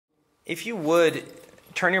If you would,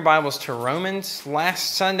 turn your Bibles to Romans.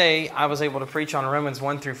 Last Sunday, I was able to preach on Romans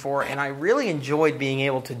 1 through 4, and I really enjoyed being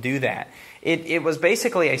able to do that. It was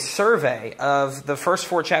basically a survey of the first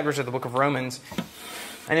 4 chapters of the book of Romans.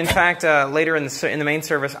 And in fact, later in the main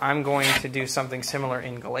service, I'm going to do something similar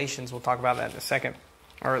in Galatians. We'll talk about that in a second,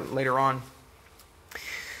 or later on.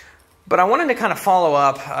 But I wanted to kind of follow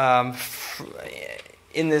up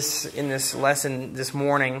in this lesson this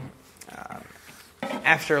morning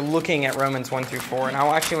after looking at Romans 1 through 4. And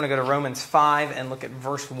I actually want to go to Romans 5 and look at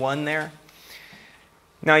verse 1 there.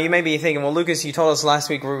 Now, you may be thinking, well, Lucas, you told us last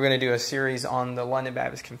week we were going to do a series on the London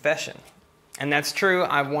Baptist Confession. And that's true.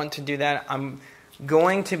 I want to do that. I'm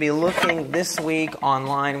going to be looking this week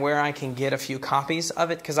online where I can get a few copies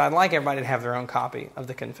of it, because I'd like everybody to have their own copy of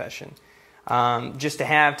the confession. Just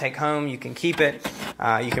to take home. You can keep it.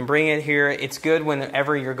 You can bring it here. It's good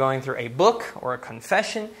whenever you're going through a book or a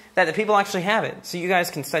confession that the people actually have it. So you guys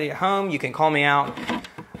can study at home. You can call me out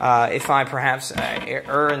if I perhaps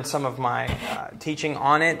err in some of my teaching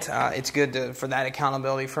on it. It's good for that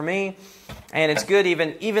accountability for me. And it's good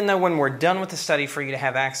even though when we're done with the study for you to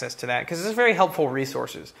have access to that, because it's very helpful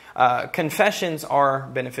resources. Confessions are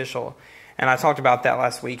beneficial. And I talked about that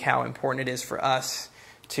last week, how important it is for us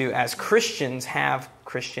to, as Christians, have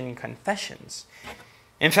Christian confessions.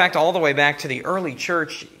 In fact, all the way back to the early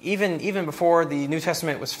church, even before the New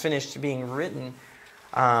Testament was finished being written,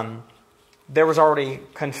 there was already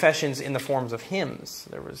confessions in the forms of hymns.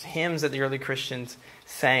 There was hymns that the early Christians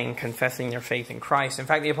sang, confessing their faith in Christ. In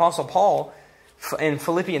fact, the Apostle Paul, in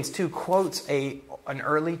Philippians 2, quotes an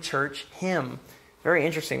early church hymn. Very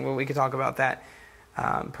interesting. Well, we could talk about that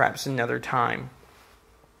perhaps another time.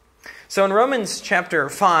 So in Romans chapter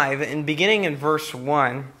 5, and beginning in verse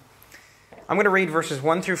 1, I'm going to read verses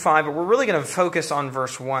 1 through 5, but we're really going to focus on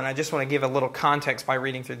verse 1. I just want to give a little context by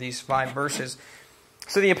reading through these 5 verses.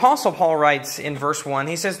 So the Apostle Paul writes in verse 1,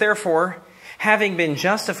 he says, "Therefore, having been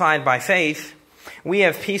justified by faith, we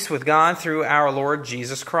have peace with God through our Lord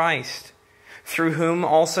Jesus Christ, through whom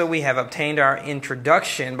also we have obtained our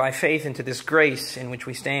introduction by faith into this grace in which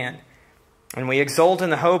we stand. And we exult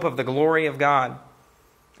in the hope of the glory of God.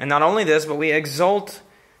 And not only this, but we exult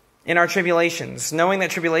in our tribulations, knowing that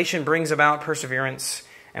tribulation brings about perseverance,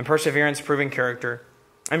 and perseverance proving character,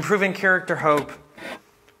 and proving character hope.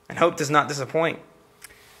 And hope does not disappoint,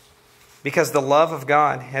 because the love of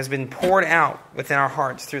God has been poured out within our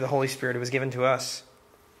hearts through the Holy Spirit who was given to us."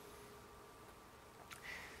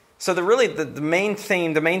 So the main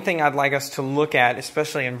thing I'd like us to look at,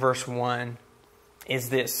 especially in verse 1, is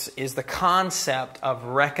the concept of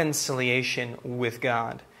reconciliation with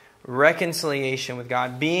God. Reconciliation with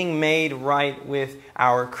God, being made right with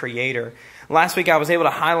our Creator. Last week I was able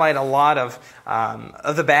to highlight a lot of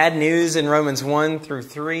the bad news in Romans 1 through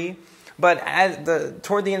 3. But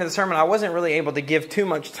toward the end of the sermon, I wasn't really able to give too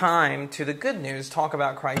much time to the good news, talk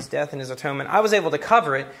about Christ's death and His atonement. I was able to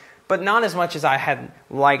cover it, but not as much as I had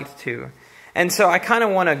liked to. And so I kind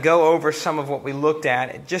of want to go over some of what we looked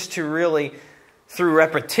at, just to really, through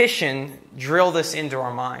repetition, drill this into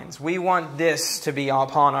our minds. We want this to be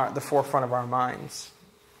upon the forefront of our minds.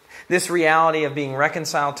 This reality of being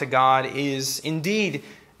reconciled to God is indeed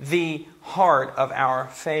the heart of our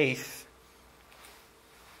faith.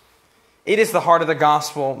 It is the heart of the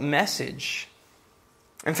gospel message.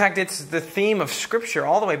 In fact, it's the theme of Scripture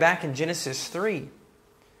all the way back in Genesis 3.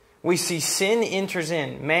 We see sin enters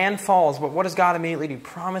in, man falls, but what does God immediately do? He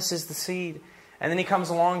promises the seed. And then He comes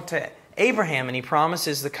along to Abraham and He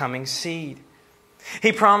promises the coming seed.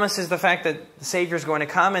 He promises the fact that the Savior is going to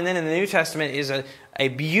come. And then in the New Testament is a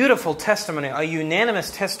beautiful testimony, a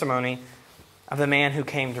unanimous testimony of the man who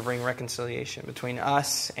came to bring reconciliation between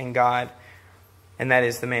us and God. And that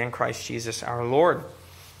is the man Christ Jesus our Lord.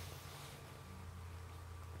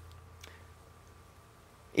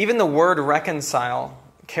 Even the word reconcile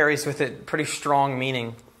carries with it pretty strong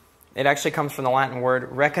meaning. It actually comes from the Latin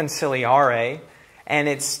word reconciliare. And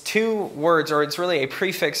it's 2 words, or it's really a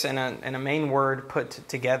prefix and a main word put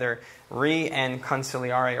together. Re and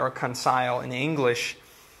conciliare, or concile in English.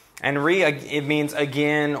 And it means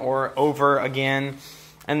again or over again.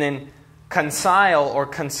 And then concile or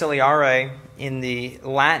conciliare in the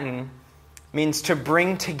Latin means to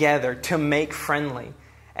bring together, to make friendly.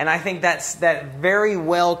 And I think that very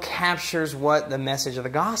well captures what the message of the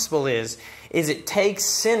gospel is it takes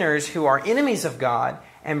sinners who are enemies of God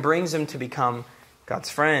and brings them to become God's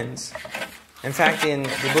friends. In fact, in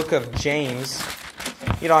the book of James,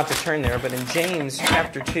 you don't have to turn there, but in James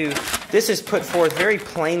chapter 2, this is put forth very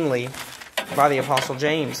plainly by the Apostle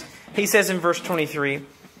James. He says in verse 23,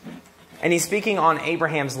 And he's speaking on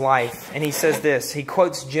Abraham's life. And he says this. He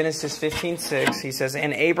quotes Genesis 15:6. He says,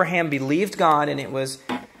 "And Abraham believed God, and it was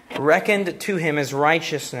reckoned to him as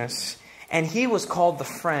righteousness. And he was called the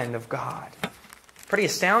friend of God." Pretty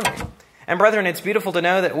astounding. And brethren, it's beautiful to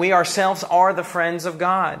know that we ourselves are the friends of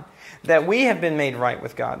God. That we have been made right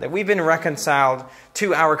with God. That we've been reconciled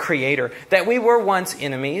to our Creator. That we were once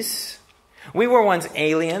enemies. We were once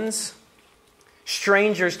aliens.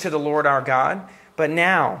 Strangers to the Lord our God. But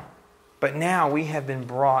now we have been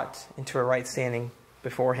brought into a right standing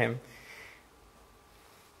before Him.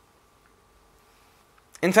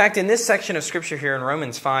 In fact, in this section of Scripture here in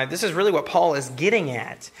Romans 5, this is really what Paul is getting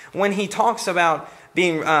at. When he talks about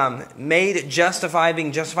being made justified,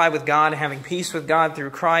 being justified with God, having peace with God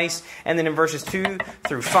through Christ. And then in verses 2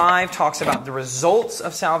 through 5 talks about the results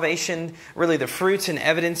of salvation, really the fruits and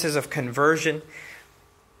evidences of conversion.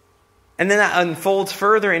 And then that unfolds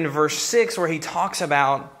further into verse 6 where he talks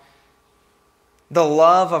about the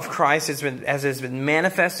love of Christ as has been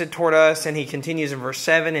manifested toward us. And he continues in verse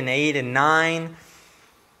 7 and 8 and 9.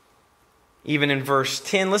 Even in verse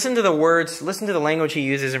 10, listen to the words, listen to the language he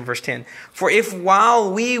uses in verse 10. "For if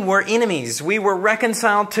while we were enemies, we were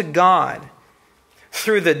reconciled to God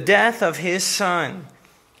through the death of His Son,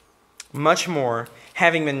 much more,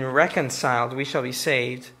 having been reconciled, we shall be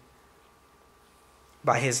saved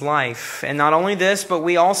by His life. And not only this, but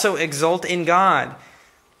we also exult in God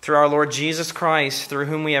through our Lord Jesus Christ, through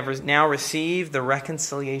whom we have now received the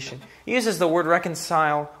reconciliation." He uses the word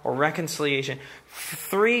reconcile or reconciliation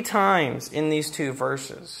 3 times in these 2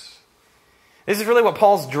 verses. This is really what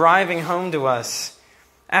Paul's driving home to us.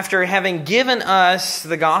 After having given us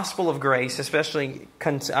the gospel of grace, especially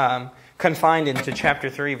confined into chapter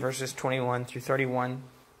 3, verses 21 through 31,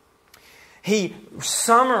 he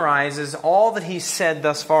summarizes all that he's said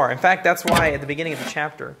thus far. In fact, that's why at the beginning of the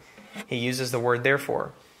chapter, he uses the word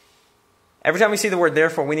therefore. Every time we see the word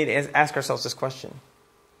therefore, we need to ask ourselves this question.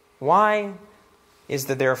 Why is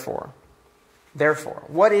the therefore? Therefore.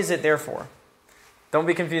 What is it therefore? Don't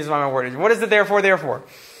be confused by my wordage. What is the therefore?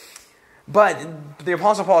 But the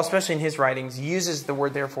Apostle Paul, especially in his writings, uses the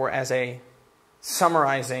word therefore as a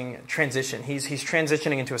summarizing transition. He's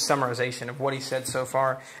transitioning into a summarization of what he said so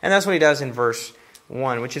far. And that's what he does in verse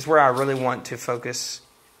 1, which is where I really want to focus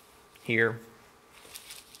here.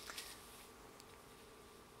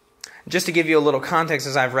 Just to give you a little context,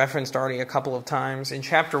 as I've referenced already a couple of times, in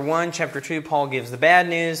chapter 1, chapter 2, Paul gives the bad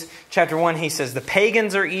news. Chapter 1, he says the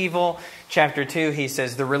pagans are evil. Chapter 2, he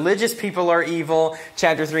says the religious people are evil.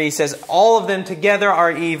 Chapter 3, he says all of them together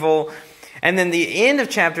are evil. And then the end of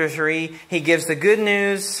chapter 3, he gives the good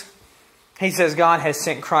news. He says God has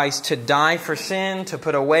sent Christ to die for sin, to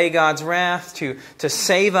put away God's wrath, to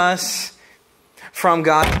save us from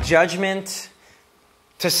God's judgment,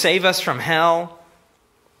 to save us from hell.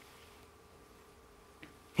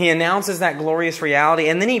 He announces that glorious reality,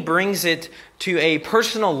 and then he brings it to a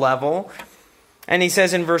personal level. And he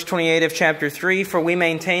says in verse 28 of chapter 3, "For we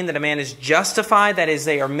maintain that a man is justified," that is,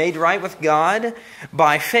 they are made right with God,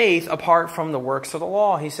 "by faith apart from the works of the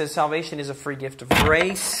law." He says salvation is a free gift of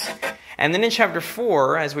grace. And then in chapter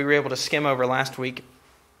 4, as we were able to skim over last week,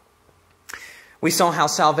 we saw how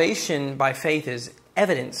salvation by faith is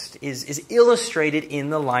evidenced, is illustrated in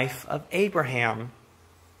the life of Abraham.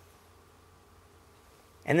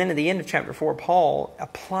 And then at the end of chapter 4, Paul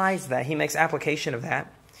applies that. He makes application of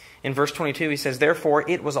that. In verse 22, he says, "Therefore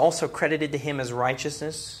it was also credited to him as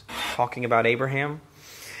righteousness," talking about Abraham.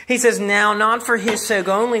 He says, "Now not for his sake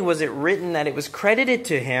only was it written that it was credited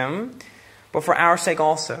to him, but for our sake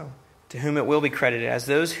also, to whom it will be credited, as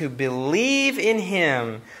those who believe in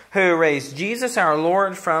him who raised Jesus our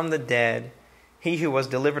Lord from the dead, he who was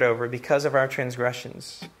delivered over because of our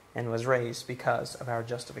transgressions and was raised because of our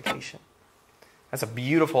justification." That's a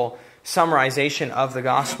beautiful summarization of the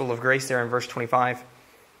gospel of grace there in verse 25.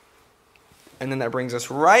 And then that brings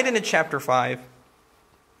us right into chapter 5,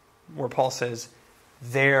 where Paul says,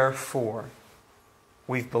 "Therefore,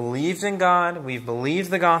 we've believed in God, we've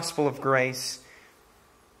believed the gospel of grace."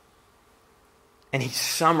 And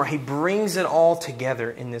he brings it all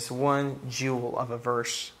together in this one jewel of a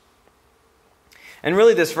verse. And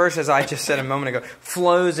really this verse, as I just said a moment ago,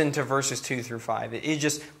 flows into verses 2 through 5. It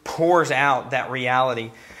just pours out that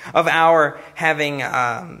reality of our having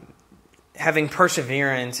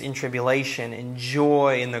perseverance in tribulation, and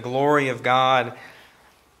joy in the glory of God,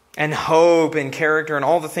 and hope and character, and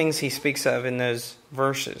all the things he speaks of in those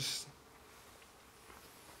verses.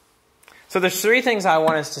 So there's 3 things I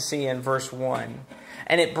want us to see in verse 1.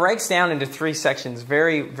 And it breaks down into 3 sections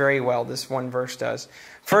very, very well, this one verse does.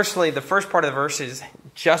 Firstly, the first part of the verse is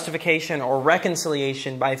justification or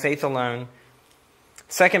reconciliation by faith alone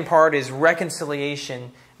Second part is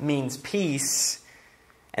reconciliation means peace.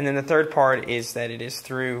 And then the third part is that it is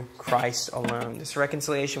through Christ alone. This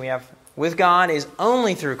reconciliation we have with God is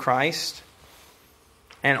only through Christ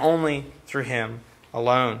and only through Him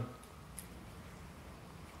alone.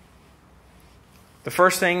 The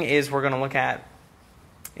first thing we're going to look at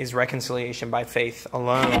is reconciliation by faith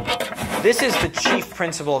alone. This is the chief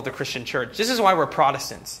principle of the Christian church. This is why we're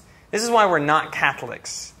Protestants. This is why we're not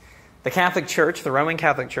Catholics. The Catholic Church, the Roman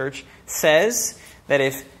Catholic Church, says that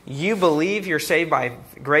if you believe you're saved by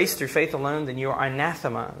grace through faith alone, then you are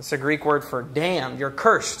anathema. It's a Greek word for damned. You're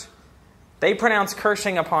cursed. They pronounce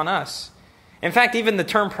cursing upon us. In fact, even the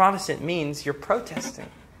term Protestant means you're protesting.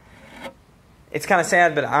 It's kind of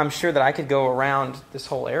sad, but I'm sure that I could go around this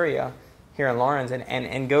whole area here in Lawrence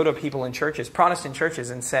and go to people in churches, Protestant churches,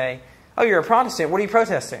 and say, "Oh, you're a Protestant. What are you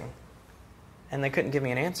protesting?" And they couldn't give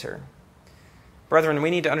me an answer. Brethren, we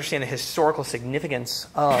need to understand the historical significance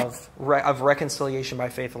of reconciliation by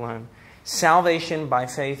faith alone. Salvation by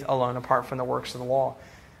faith alone, apart from the works of the law.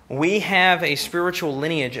 We have a spiritual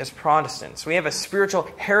lineage as Protestants. We have a spiritual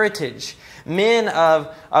heritage. Men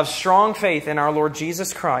of strong faith in our Lord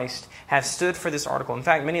Jesus Christ have stood for this article. In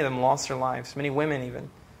fact, many of them lost their lives. Many women even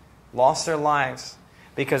lost their lives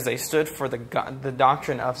because they stood for the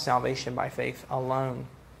doctrine of salvation by faith alone.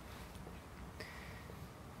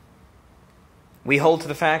 We hold to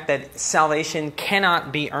the fact that salvation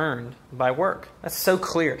cannot be earned by work. That's so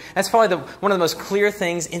clear. That's probably one of the most clear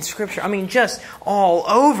things in Scripture. I mean, just all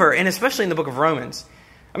over, and especially in the book of Romans.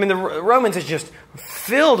 I mean, the Romans is just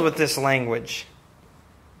filled with this language.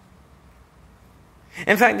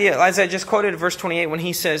 In fact, as I just quoted verse 28, when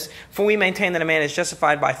he says, "For we maintain that a man is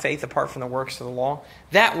justified by faith apart from the works of the law,"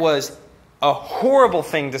 that was a horrible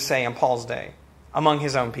thing to say in Paul's day among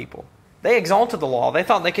his own people. They exalted the law. They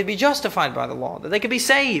thought they could be justified by the law, that they could be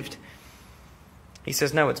saved. He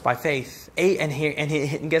says, no, it's by faith.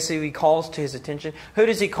 And guess who he calls to his attention? Who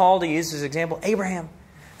does he call to use as example? Abraham,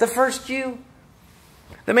 the first Jew.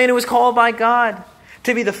 The man who was called by God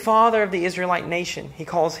to be the father of the Israelite nation. He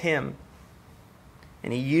calls him.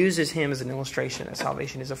 And he uses him as an illustration that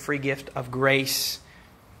salvation is a free gift of grace.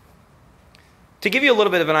 To give you a little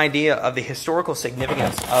bit of an idea of the historical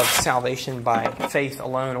significance of salvation by faith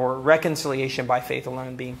alone, or reconciliation by faith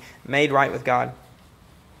alone, being made right with God,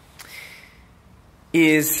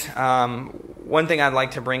 is one thing I'd like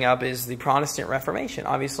to bring up is the Protestant Reformation.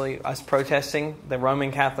 Obviously, us protesting the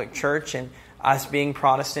Roman Catholic Church and us being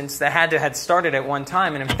Protestants, that had started at one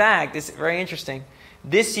time. And in fact, it's very interesting.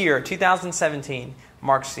 This year, 2017,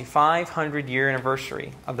 marks the 500-year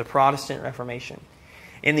anniversary of the Protestant Reformation.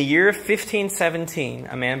 In the year of 1517,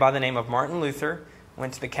 a man by the name of Martin Luther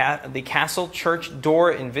went to the castle church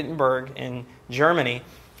door in Wittenberg in Germany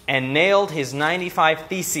and nailed his 95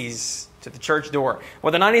 Theses to the church door.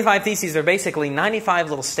 Well, the 95 Theses are basically 95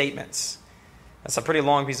 little statements. That's a pretty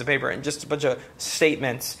long piece of paper, and just a bunch of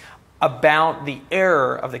statements about the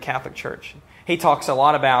error of the Catholic Church. He talks a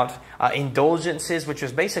lot about indulgences, which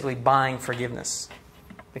was basically buying forgiveness.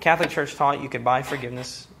 The Catholic Church taught you could buy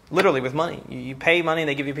forgiveness literally with money. You pay money,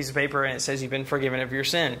 they give you a piece of paper, and it says you've been forgiven of your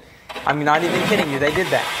sin. I'm not even kidding you, they did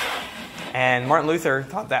that. And Martin Luther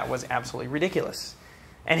thought that was absolutely ridiculous.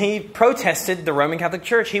 And he protested the Roman Catholic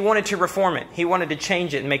Church. He wanted to reform it. He wanted to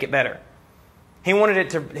change it and make it better. He wanted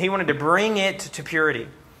to bring it to purity.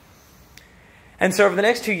 And so over the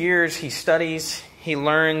next 2 years, he studies, he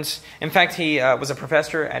learns. In fact, he was a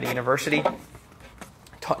professor at a university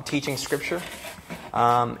teaching Scripture.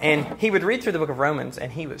 And he would read through the book of Romans,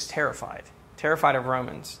 and he was terrified of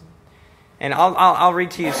Romans. And I'll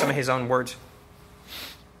read to you some of his own words.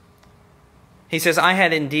 He says, "I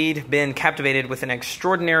had indeed been captivated with an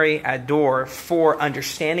extraordinary ardor for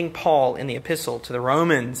understanding Paul in the epistle to the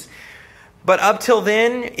Romans. But up till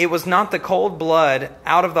then, it was not the cold blood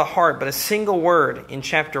out of the heart, but a single word in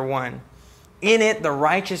chapter 1. In it, the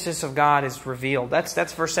righteousness of God is revealed."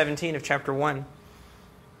 That's verse 17 of chapter 1.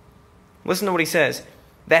 Listen to what he says.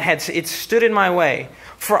 "It stood in my way.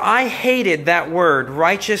 For I hated that word,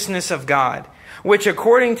 righteousness of God, which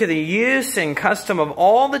according to the use and custom of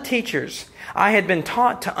all the teachers, I had been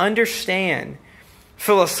taught to understand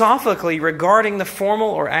philosophically regarding the formal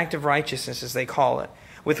or active righteousness, as they call it,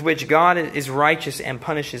 with which God is righteous and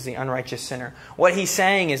punishes the unrighteous sinner." What he's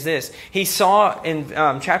saying is this. He saw in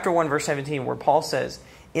chapter 1, verse 17, where Paul says,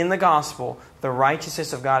 in the gospel, the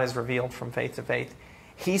righteousness of God is revealed from faith to faith.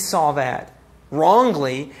 He saw that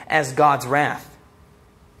wrongly as God's wrath.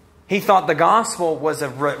 He thought the gospel was a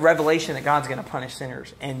revelation that God's going to punish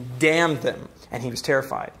sinners and damn them. And he was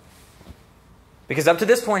terrified. Because up to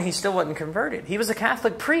this point, he still wasn't converted. He was a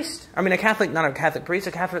Catholic priest. Not a Catholic priest,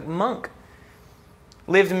 a Catholic monk.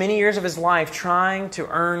 lived many years of his life trying to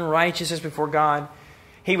earn righteousness before God.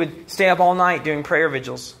 He would stay up all night doing prayer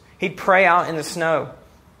vigils. He'd pray out in the snow.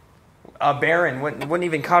 Barren, wouldn't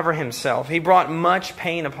even cover himself. He brought much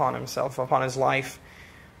pain upon himself, upon his life,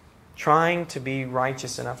 trying to be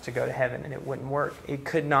righteous enough to go to heaven, and it wouldn't work. It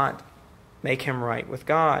could not make him right with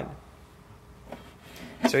God.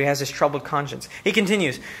 So he has this troubled conscience. He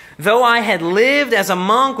continues, though I had lived as a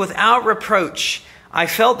monk without reproach, I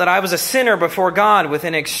felt that I was a sinner before God with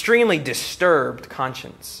an extremely disturbed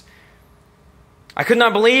conscience. I could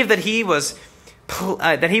not believe that he was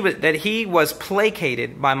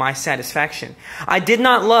placated by my satisfaction. I did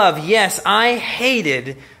not love, yes, I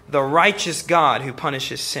hated the righteous God who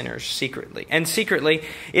punishes sinners secretly. And secretly,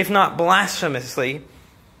 if not blasphemously,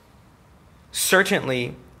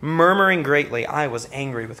 certainly murmuring greatly, I was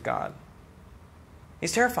angry with God.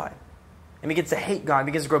 He's terrified. And he begins to hate God. He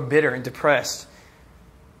begins to grow bitter and depressed.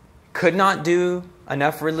 Could not do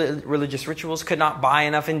enough religious rituals. Could not buy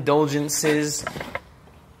enough indulgences.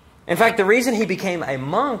 In fact, the reason he became a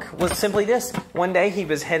monk was simply this. One day he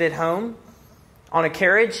was headed home on a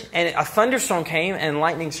carriage, and a thunderstorm came and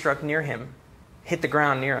lightning struck near him, hit the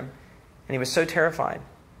ground near him. And he was so terrified.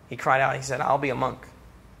 He cried out, he said, I'll be a monk.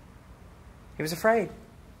 He was afraid.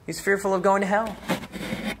 He's fearful of going to hell.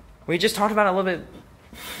 We just talked about it a little bit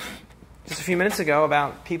just a few minutes ago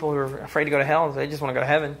about people who are afraid to go to hell. They just want to go to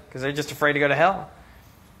heaven because they're just afraid to go to hell.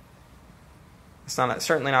 It's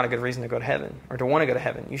certainly not a good reason to go to heaven or to want to go to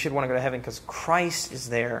heaven. You should want to go to heaven because Christ is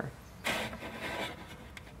there.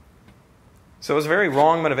 So it was a very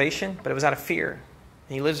wrong motivation, but it was out of fear.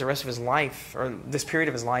 And he lives the rest of his life, or this period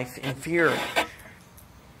of his life, in fear.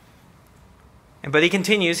 But he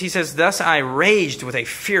continues, he says, thus I raged with a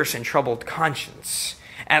fierce and troubled conscience.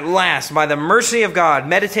 At last, by the mercy of God,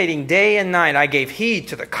 meditating day and night, I gave heed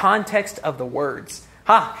to the context of the words.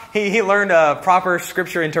 He learned a proper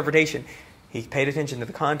scripture interpretation. He paid attention to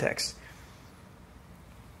the context.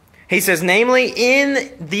 He says, namely, in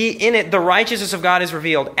it the righteousness of God is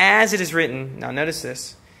revealed, as it is written. Now notice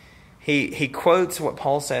this. He quotes what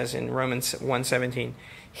Paul says in Romans 1:17.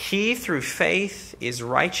 He through faith is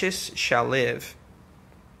righteous shall live.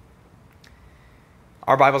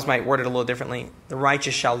 Our Bibles might word it a little differently. The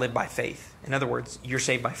righteous shall live by faith. In other words, you're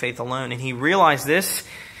saved by faith alone. And he realized this.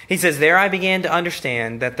 He says, there I began to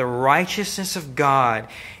understand that the righteousness of God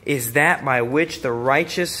is that by which the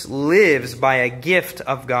righteous lives by a gift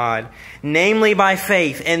of God, namely by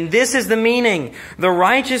faith. And this is the meaning. The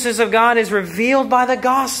righteousness of God is revealed by the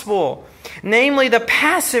gospel, namely the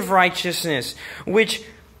passive righteousness, with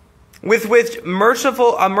which a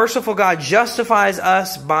merciful God justifies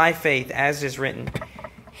us by faith, as is written.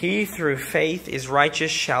 He through faith is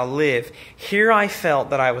righteous shall live. Here I felt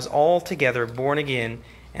that I was altogether born again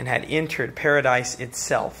and had entered paradise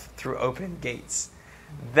itself through open gates.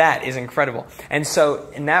 That is incredible. And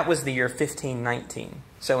that was the year 1519.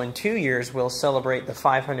 So in 2 years, we'll celebrate the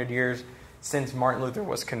 500 years since Martin Luther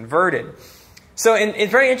was converted. So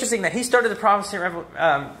it's very interesting that he started the Protestant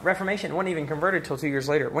Reformation. Wasn't even converted until 2 years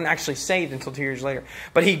later. Wasn't actually saved until 2 years later.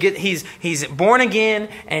 But he's born again,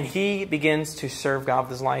 and he begins to serve God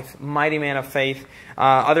with his life. Mighty man of faith.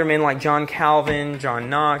 Other men like John Calvin, John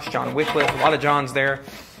Knox, John Wycliffe. A lot of Johns there.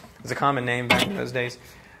 It was a common name back in those days.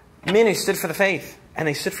 Men who stood for the faith. And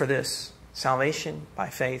they stood for this. Salvation by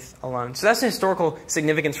faith alone. So that's the historical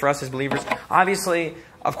significance for us as believers. Obviously,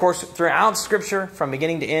 of course, throughout Scripture, from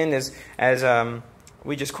beginning to end, as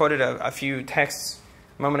we just quoted a few texts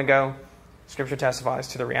a moment ago, Scripture testifies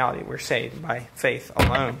to the reality. We're saved by faith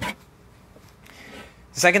alone.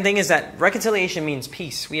 The second thing is that reconciliation means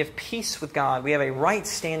peace. We have peace with God. We have a right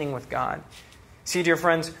standing with God. See, dear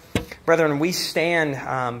friends, brethren, we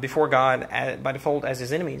stand before God by default as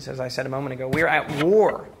His enemies, as I said a moment ago. We're at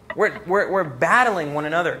war. We're battling one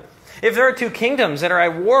another. If there are two kingdoms that are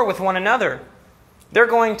at war with one another, they're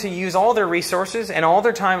going to use all their resources and all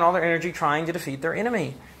their time and all their energy trying to defeat their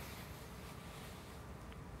enemy.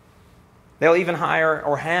 They'll even hire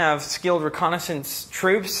or have skilled reconnaissance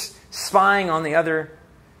troops spying on the other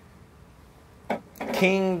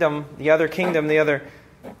kingdom, the other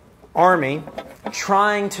army,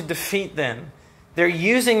 trying to defeat them. They're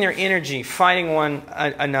using their energy fighting one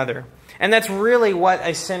another. And that's really what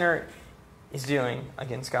a sinner is doing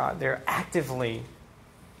against God. They're actively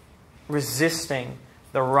resisting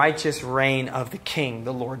the righteous reign of the King,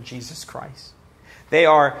 the Lord Jesus Christ. They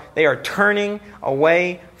are turning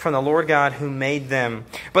away from the Lord God who made them.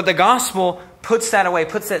 But the gospel puts that away,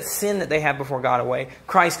 puts that sin that they have before God away.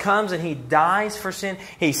 Christ comes and He dies for sin.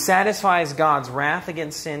 He satisfies God's wrath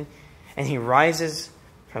against sin. And He rises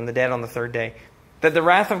from the dead on the third day. That the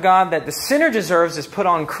wrath of God that the sinner deserves is put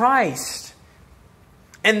on Christ.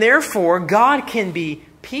 And therefore, God can be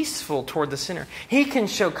peaceful toward the sinner. He can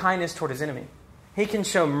show kindness toward his enemy. He can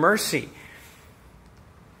show mercy.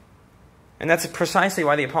 And that's precisely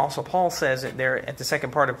why the Apostle Paul says it there at the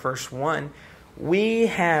second part of verse 1. We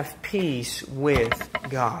have peace with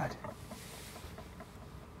God.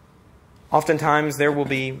 Oftentimes there will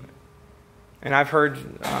be, and I've heard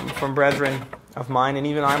from brethren of mine, and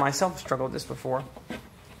even I myself have struggled with this before,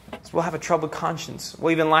 is we'll have a troubled conscience.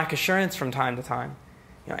 We'll even lack assurance from time to time.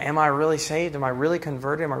 Am I really saved? Am I really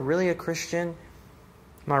converted? Am I really a Christian?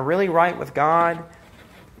 Am I really right with God?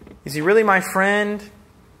 Is He really my friend?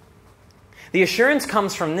 The assurance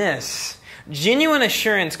comes from this. Genuine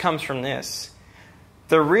assurance comes from this.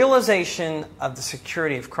 The realization of the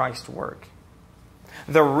security of Christ's work.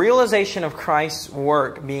 The realization of Christ's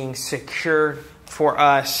work being secured for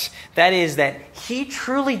us. That is, that He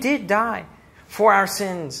truly did die for our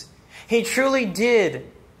sins. He truly did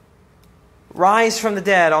rise from the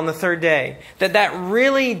dead on the third day. That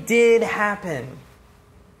really did happen.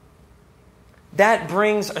 That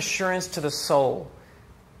brings assurance to the soul.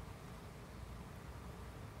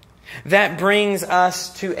 That brings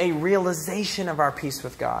us to a realization of our peace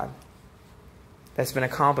with God that's been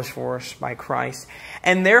accomplished for us by Christ.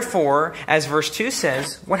 And therefore, as verse 2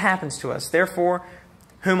 says, what happens to us? Therefore,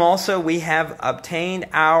 whom also we have obtained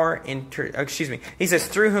our he says,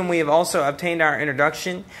 through whom we have also obtained our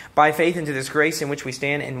introduction by faith into this grace in which we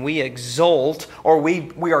stand, and we exult, or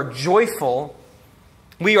we are joyful.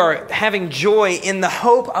 We are having joy in the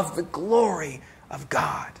hope of the glory of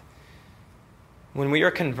God. When we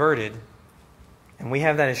are converted and we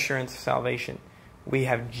have that assurance of salvation, we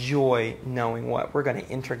have joy knowing what? We're going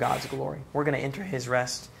to enter God's glory. We're going to enter His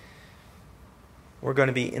rest. We're going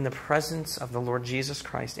to be in the presence of the Lord Jesus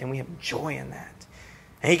Christ, and we have joy in that.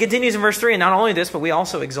 And he continues in verse 3, and not only this, but we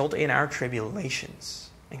also exult in our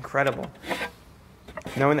tribulations. Incredible.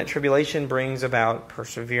 Knowing that tribulation brings about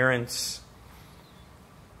perseverance.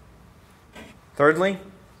 Thirdly,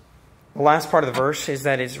 the last part of the verse is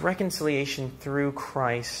that it's reconciliation through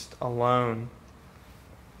Christ alone.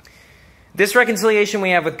 This reconciliation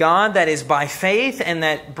we have with God that is by faith and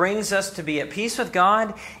that brings us to be at peace with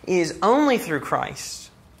God is only through Christ.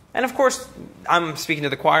 And of course, I'm speaking to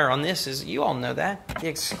the choir on this, is you all know that, the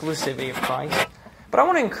exclusivity of Christ. But I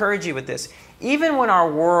want to encourage you with this. Even when our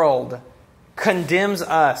world condemns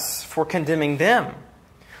us for condemning them,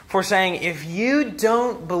 for saying, if you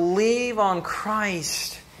don't believe on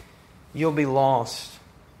Christ, you'll be lost.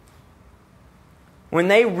 When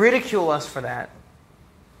they ridicule us for that,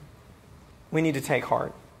 we need to take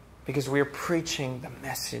heart, because we are preaching the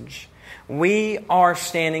message. We are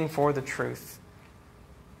standing for the truth.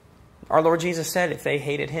 Our Lord Jesus said, if they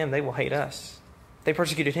hated Him, they will hate us. If they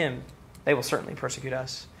persecuted Him, they will certainly persecute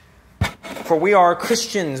us. For we are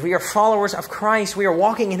Christians. We are followers of Christ. We are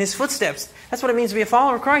walking in His footsteps. That's what it means to be a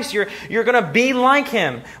follower of Christ. You're going to be like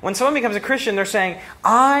Him. When someone becomes a Christian, they're saying,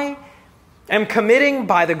 I am committing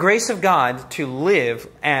by the grace of God to live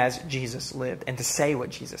as Jesus lived and to say what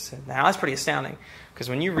Jesus said. Now, that's pretty astounding, because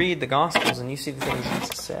when you read the Gospels and you see the things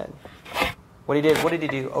Jesus said, what did He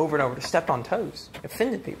do over and over? He stepped on toes,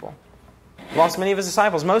 offended people. Lost many of His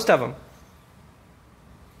disciples, most of them,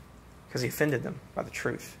 because He offended them by the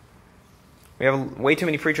truth. We have way too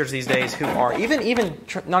many preachers these days who are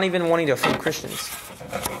not even wanting to offend Christians.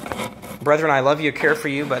 Brethren, I love you, care for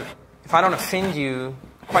you, but if I don't offend you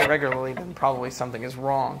quite regularly, then probably something is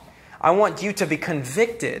wrong. I want you to be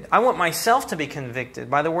convicted. I want myself to be convicted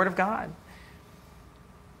by the Word of God.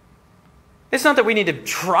 It's not that we need to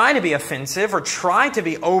try to be offensive or try to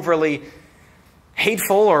be overly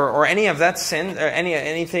hateful or any of that sin, or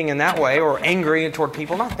anything in that way, or angry toward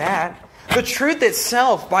people. Not that. The truth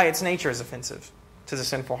itself, by its nature, is offensive to the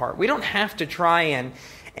sinful heart. We don't have to try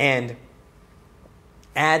and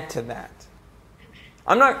add to that.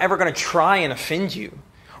 I'm not ever going to try and offend you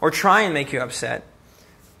or try and make you upset.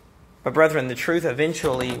 But brethren, the truth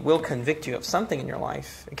eventually will convict you of something in your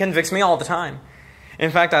life. It convicts me all the time.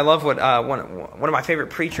 In fact, I love what one of my favorite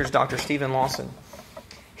preachers, Dr. Stephen Lawson,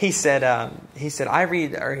 he said, I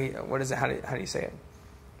read, what is it? How do you say it?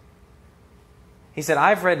 He said,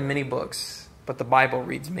 I've read many books, but the Bible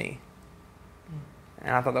reads me.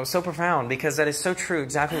 And I thought that was so profound, because that is so true,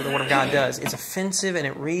 exactly what the Word of God does. It's offensive, and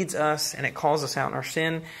it reads us, and it calls us out in our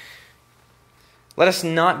sin. Let us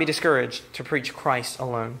not be discouraged to preach Christ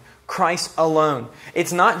alone. Christ alone.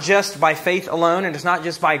 It's not just by faith alone, and it's not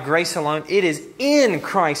just by grace alone. It is in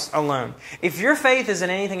Christ alone. If your faith is in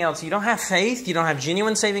anything else, you don't have faith, you don't have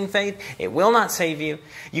genuine saving faith, it will not save you.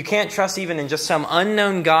 You can't trust even in just some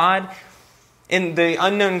unknown God, in the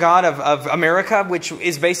unknown God of America, which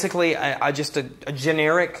is basically just a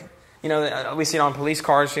generic You know, we see it on police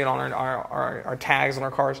cars, see it on our tags on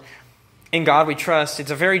our cars. In God we trust.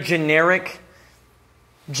 It's a very general,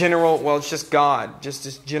 well, it's just God. Just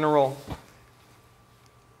this general,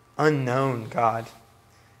 unknown God.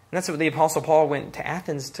 And that's what the Apostle Paul went to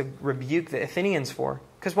Athens to rebuke the Athenians for.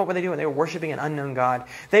 Because what were they doing? They were worshiping an unknown God.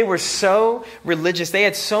 They were so religious. They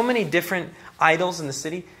had so many different idols in the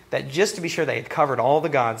city that just to be sure they had covered all the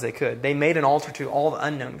gods they could. They made an altar to all the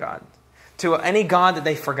unknown gods. To any god that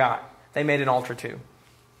they forgot, they made an altar to.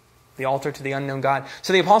 The altar to the unknown God.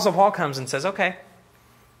 So the Apostle Paul comes and says, okay.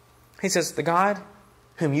 He says, the God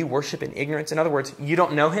whom you worship in ignorance. In other words, you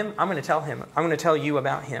don't know Him. I'm going to tell Him. I'm going to tell you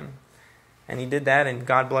about Him. And he did that, and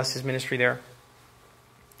God blessed his ministry there.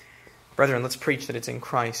 Brethren, let's preach that it's in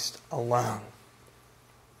Christ alone.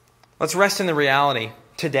 Let's rest in the reality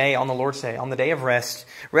today on the Lord's Day, on the day of rest.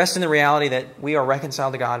 Rest in the reality that we are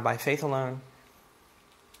reconciled to God by faith alone,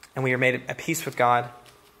 and we are made at peace with God,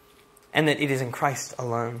 and that it is in Christ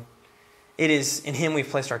alone. It is in Him we've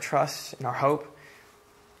placed our trust and our hope,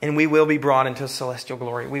 and we will be brought into celestial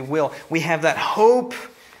glory. We will. We have that hope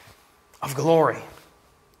of glory.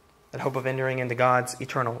 That hope of entering into God's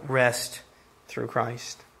eternal rest through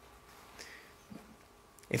Christ.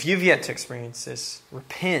 If you've yet to experience this,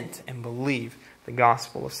 repent and believe the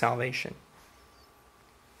gospel of salvation.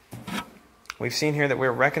 We've seen here that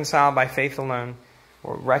we're reconciled by faith alone.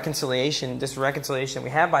 Or reconciliation, this reconciliation we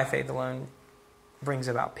have by faith alone brings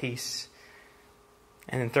about peace.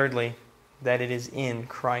 And then thirdly, that it is in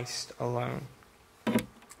Christ alone.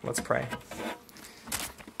 Let's pray.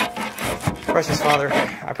 Precious Father,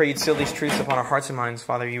 I pray You'd seal these truths upon our hearts and minds.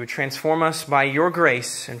 Father, You would transform us by Your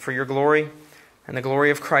grace and for Your glory and the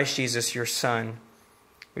glory of Christ Jesus, Your Son.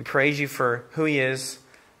 We praise You for who He is,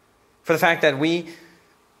 for the fact that we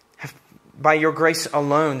have, by Your grace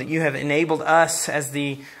alone, that You have enabled us, as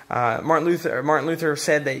the Martin Luther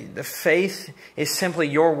said, that the faith is simply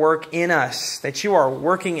Your work in us, that You are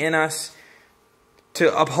working in us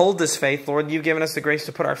to uphold this faith. Lord, You've given us the grace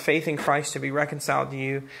to put our faith in Christ, to be reconciled to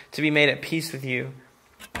You, to be made at peace with You.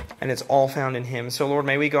 And it's all found in Him. So, Lord,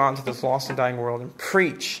 may we go out into this lost and dying world and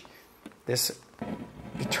preach this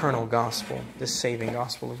eternal gospel, this saving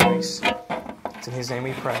gospel of grace. It's in His name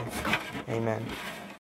we pray. Amen.